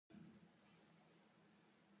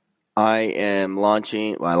I am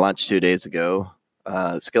launching, I launched 2 days ago.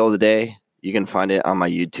 Skill of the day. You can find it on my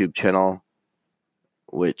YouTube channel,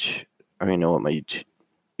 which I don't even know what my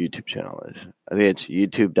YouTube channel is. I think it's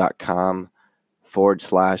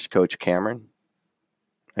youtube.com/Coach Cameron.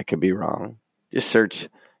 I could be wrong. Just search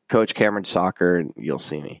Coach Cameron Soccer and you'll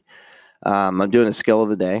see me. I'm doing a skill of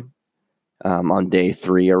the day on day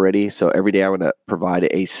 3 already. So every day I'm going to provide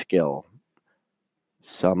a skill.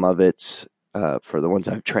 Some of it's for the ones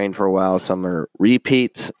I've trained for a while. Some are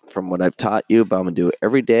repeats from what I've taught you, but I'm going to do it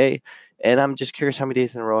every day. And I'm just curious how many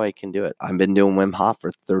days in a row I can do it. I've been doing Wim Hof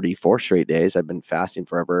for 34 straight days. I've been fasting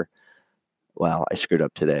forever. Well, I screwed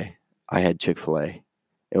up today. I had Chick-fil-A.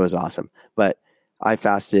 It was awesome. But I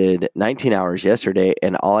fasted 19 hours yesterday,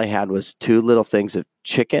 and all I had was 2 little things of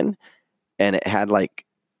chicken, and it had like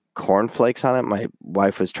cornflakes on it. My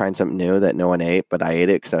wife was trying something new that no one ate, but I ate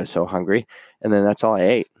it because I was so hungry. And then that's all I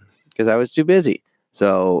ate because I was too busy.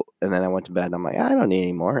 So, and then I went to bed and I'm like, I don't need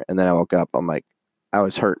any more. And then I woke up, I'm like, I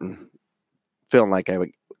was hurting, feeling like I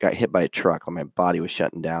got hit by a truck, like my body was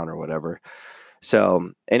shutting down or whatever.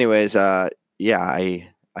 So anyways, yeah, I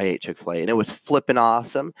ate Chick-fil-A and it was flipping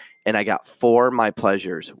awesome. And I got 4 My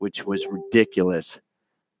Pleasures, which was ridiculous.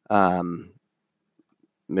 It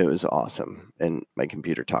was awesome. And my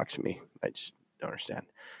computer talks to me. I just don't understand.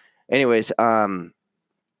 Anyways,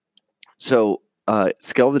 so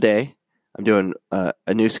skill of the day. I'm doing a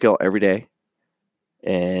new skill every day.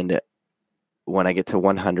 And when I get to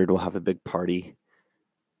 100, we'll have a big party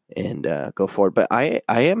and go forward. But I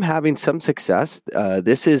am having some success.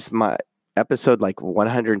 This is my episode like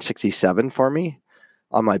 167 for me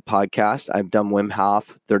on my podcast. I've done Wim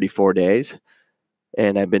Hof 34 days.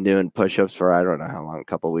 And I've been doing push-ups for I don't know how long, a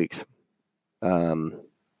couple of weeks. And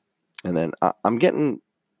then I'm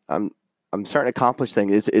starting to accomplish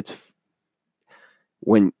things. It's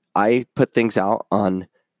when I put things out on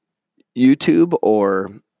YouTube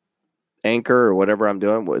or Anchor or whatever I'm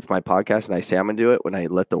doing with my podcast, and I say I'm gonna do it when I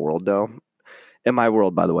let the world know. And my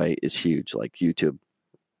world, by the way, is huge. Like YouTube,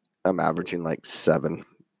 I'm averaging like 7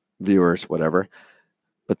 viewers, whatever.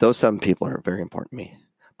 But those 7 people are very important to me.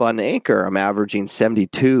 But on Anchor, I'm averaging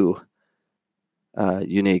 72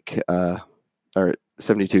 unique or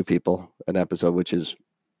 72 people an episode, which is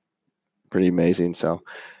pretty amazing. So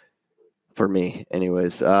for me,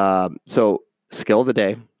 anyways, so skill of the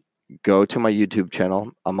day, go to my YouTube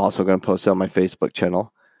channel. I'm also going to post it on my Facebook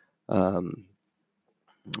channel,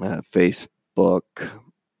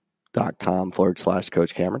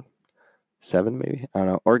 facebook.com/Coach Cameron 7, maybe, I don't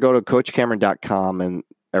know, or go to coachcameron.com and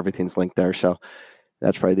everything's linked there. So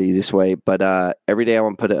that's probably the easiest way. But every day I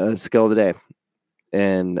want to put a skill of the day,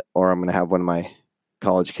 or I'm going to have one of my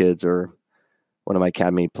college kids or one of my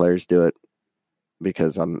academy players do it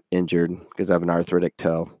because I'm injured because I have an arthritic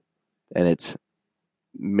toe and it's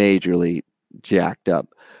majorly jacked up.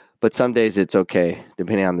 But some days it's okay,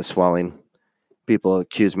 depending on the swelling. People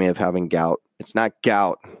accuse me of having gout. It's not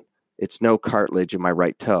gout. It's no cartilage in my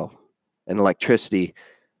right toe. And electricity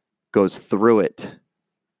goes through it.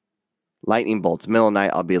 Lightning bolts, middle of the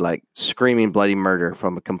night, I'll be like screaming bloody murder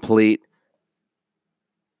from a complete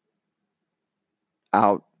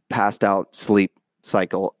passed out sleep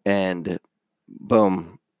cycle, and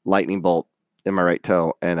boom, lightning bolt in my right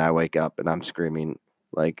toe, and I wake up and I'm screaming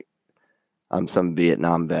like I'm some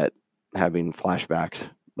Vietnam vet having flashbacks.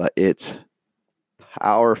 But it's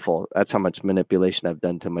powerful. That's how much manipulation I've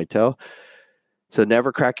done to my toe. So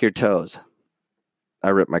never crack your toes. I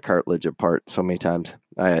ripped my cartilage apart so many times.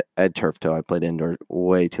 I had turf toe. I played indoor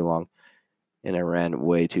way too long, and I ran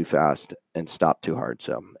way too fast and stopped too hard.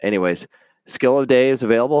 So anyways, skill of the day is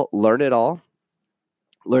available. Learn it all.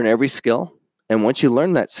 Learn every skill. And once you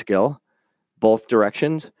learn that skill, both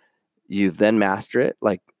directions, you then master it.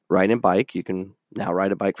 Like riding a bike, you can now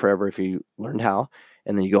ride a bike forever if you learned how.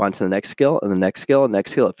 And then you go on to the next skill and the next skill and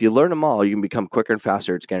next skill. If you learn them all, you can become quicker and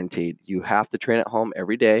faster. It's guaranteed. You have to train at home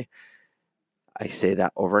every day. I say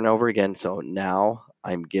that over and over again. So now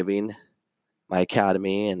I'm giving my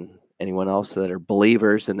academy and anyone else that are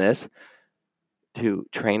believers in this to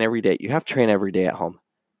train every day. You have to train every day at home.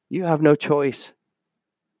 You have no choice.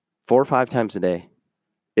 4 or 5 times a day.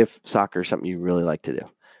 If soccer is something you really like to do,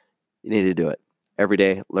 you need to do it every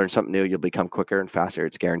day. Learn something new. You'll become quicker and faster.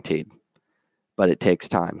 It's guaranteed. But it takes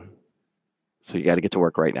time. So you got to get to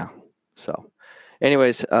work right now. So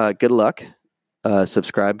anyways, good luck.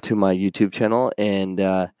 Subscribe to my YouTube channel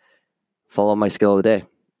and follow my skill of the day,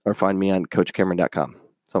 or find me on coachcameron.com,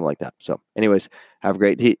 something like that. So anyways, have a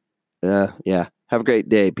great have a great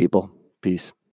day, people. Peace.